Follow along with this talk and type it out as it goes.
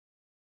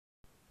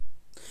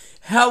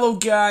Hello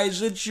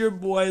guys, it's your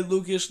boy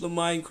Lucas the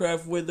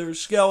Minecraft Wither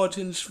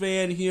Skeletons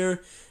fan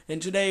here, and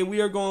today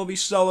we are going to be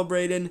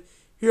celebrating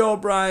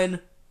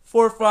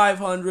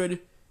herobrine4500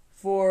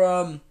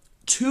 for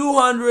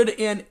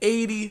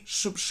 280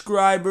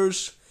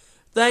 subscribers.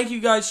 Thank you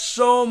guys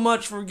so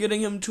much for getting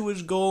him to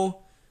his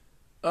goal.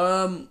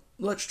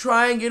 Let's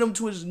try and get him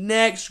to his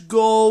next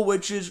goal,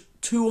 which is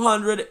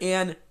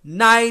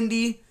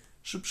 290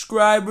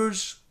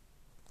 subscribers.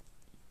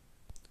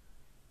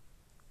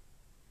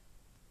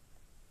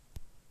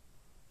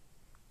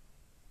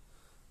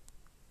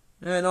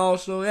 And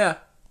also,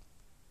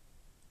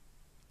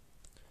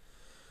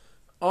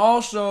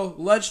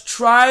 let's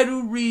try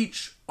to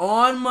reach,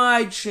 on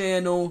my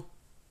channel,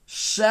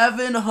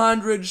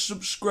 700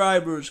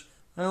 subscribers.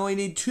 I only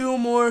need 2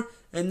 more,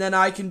 and then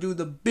I can do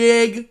the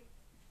big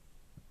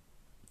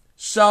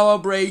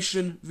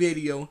celebration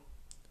video.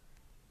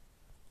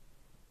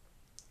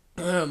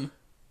 And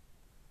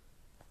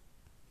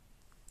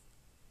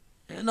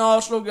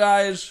also,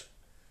 guys,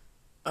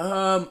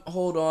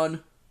 hold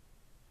on.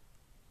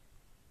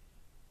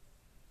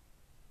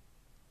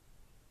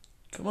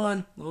 Come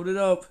on, load it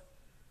up.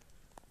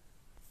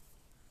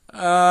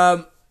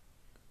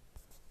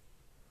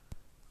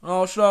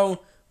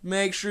 Also,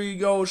 make sure you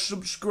go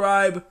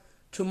subscribe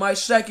to my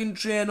second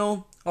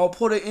channel. I'll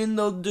put it in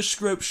the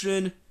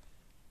description.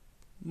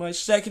 My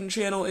second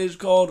channel is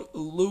called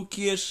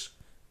Lucas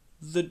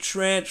the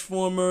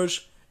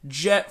Transformers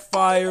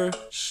Jetfire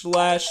 /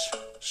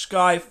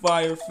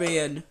 Skyfire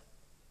fan.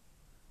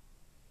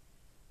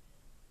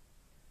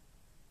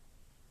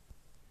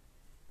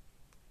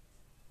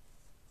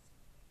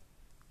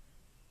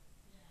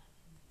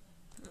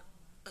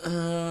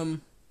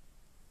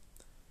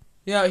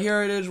 Yeah,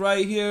 here it is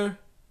right here.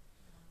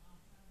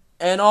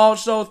 And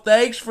also,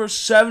 thanks for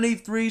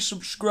 73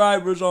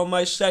 subscribers on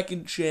my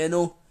second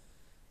channel.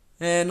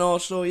 And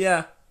also,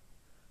 yeah.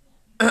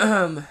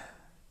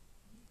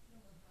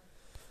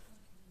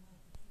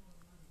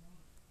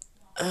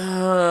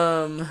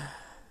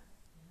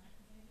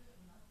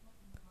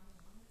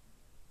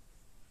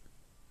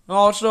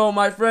 Also,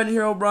 my friend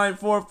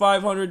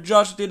herobrine4500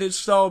 just did his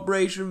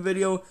celebration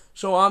video,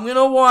 so I'm going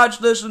to watch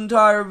this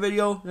entire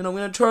video, and I'm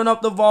going to turn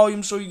up the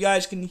volume so you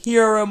guys can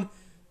hear him,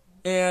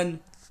 and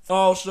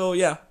also,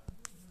 yeah.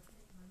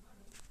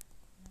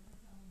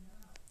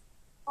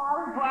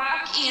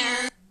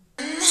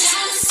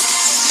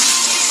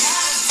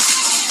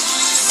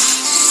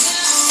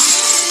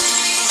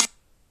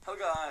 Hello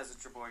guys,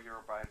 it's your boy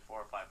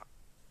herobrine4500.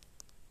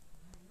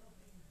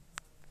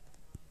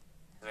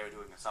 Today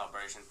we're doing a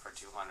celebration for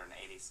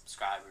 280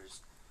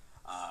 subscribers.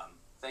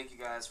 Thank you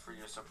guys for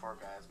your support,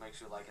 guys. Make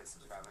sure you like and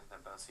subscribe and hit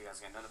that bell so you guys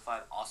get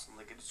notified. Also,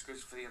 link in the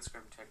description for the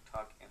Instagram,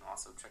 TikTok, and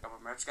also check out my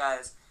merch,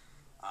 guys.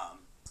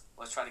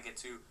 Let's try to get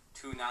to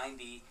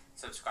 290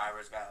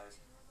 subscribers, guys.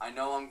 I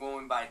know I'm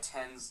going by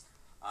tens,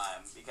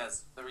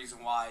 because the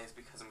reason why is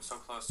because I'm so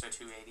close to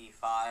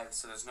 285,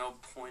 so there's no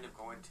point of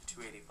going to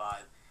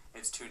 285.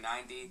 It's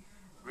 290.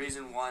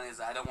 Reason one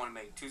is I don't want to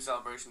make 2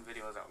 celebration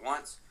videos at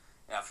once.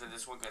 After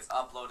this one gets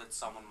uploaded,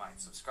 someone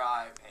might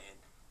subscribe, and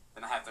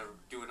then I have to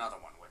do another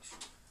one,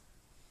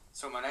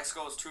 so my next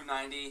goal is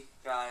 290,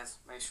 guys.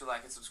 Make sure you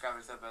like and subscribe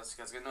to the best,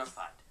 you guys get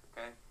notified,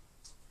 okay?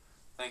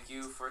 Thank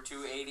you for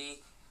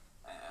 280,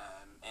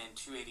 and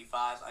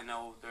 285. I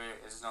know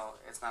it's not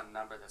a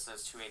number that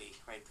says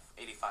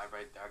 285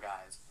 right there,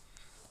 guys.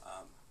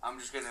 I'm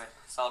just going to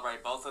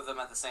celebrate both of them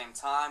at the same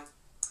time.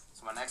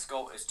 So my next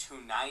goal is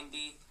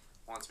 290.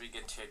 Once we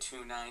get to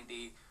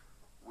 290,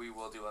 we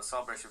will do a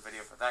celebration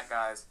video for that,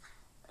 guys.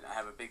 And I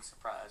have a big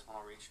surprise when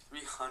I reach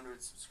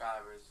 300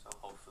 subscribers, so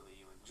hopefully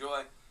you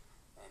enjoy.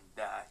 And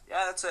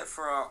yeah, that's it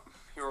for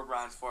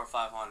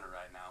herobrine4500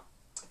 right now.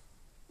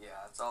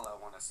 Yeah, that's all I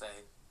want to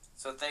say.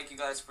 So thank you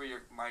guys for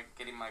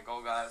getting my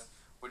goal, guys,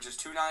 which is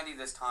 290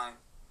 this time,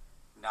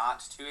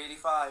 not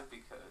 285,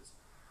 because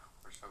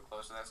we're so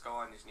close to that goal.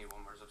 I just need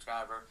 1 more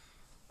subscriber,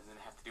 and then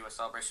I have to do a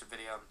celebration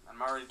video.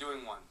 I'm already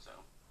doing one,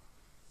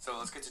 so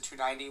let's get to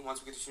 290. Once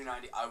we get to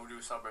 290, I will do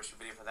a celebration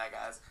video for that,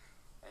 guys.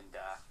 And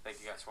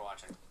thank you guys for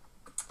watching.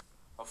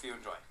 Hopefully you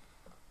enjoy.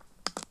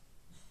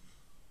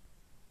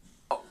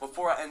 Oh,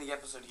 before I end the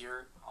episode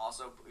here,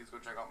 also please go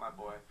check out my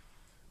boy,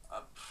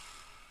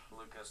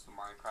 Lucas the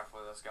Minecraft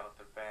Wither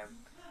Skeleton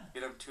fan.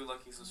 Get him 2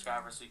 lucky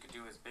subscribers so you can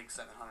do his big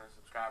 700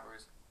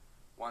 subscribers.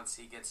 Once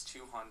he gets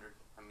 200,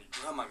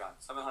 oh my god,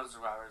 700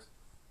 subscribers,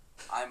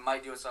 I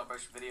might do a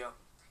celebration video.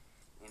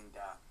 And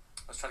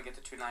let's try to get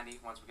to 290.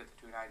 Once we get to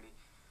 290,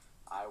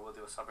 I will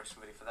do a celebration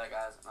video for that,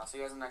 guys. And I'll see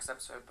you guys in the next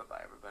episode.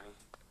 Bye-bye, everybody.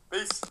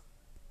 Peace.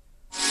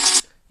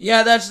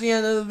 Yeah, that's the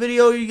end of the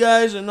video, you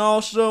guys. And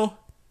also,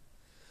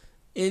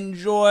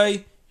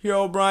 enjoy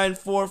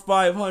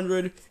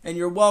herobrine4500. And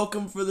you're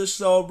welcome for this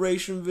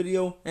celebration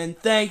video. And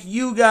thank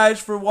you guys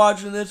for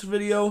watching this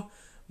video.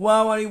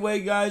 Well, anyway,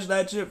 guys,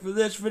 that's it for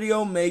this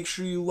video. Make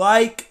sure you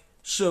like,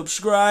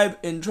 subscribe,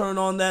 and turn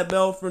on that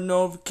bell for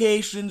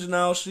notifications. And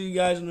I'll see you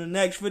guys in the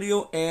next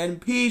video. And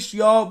peace,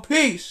 y'all.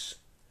 Peace.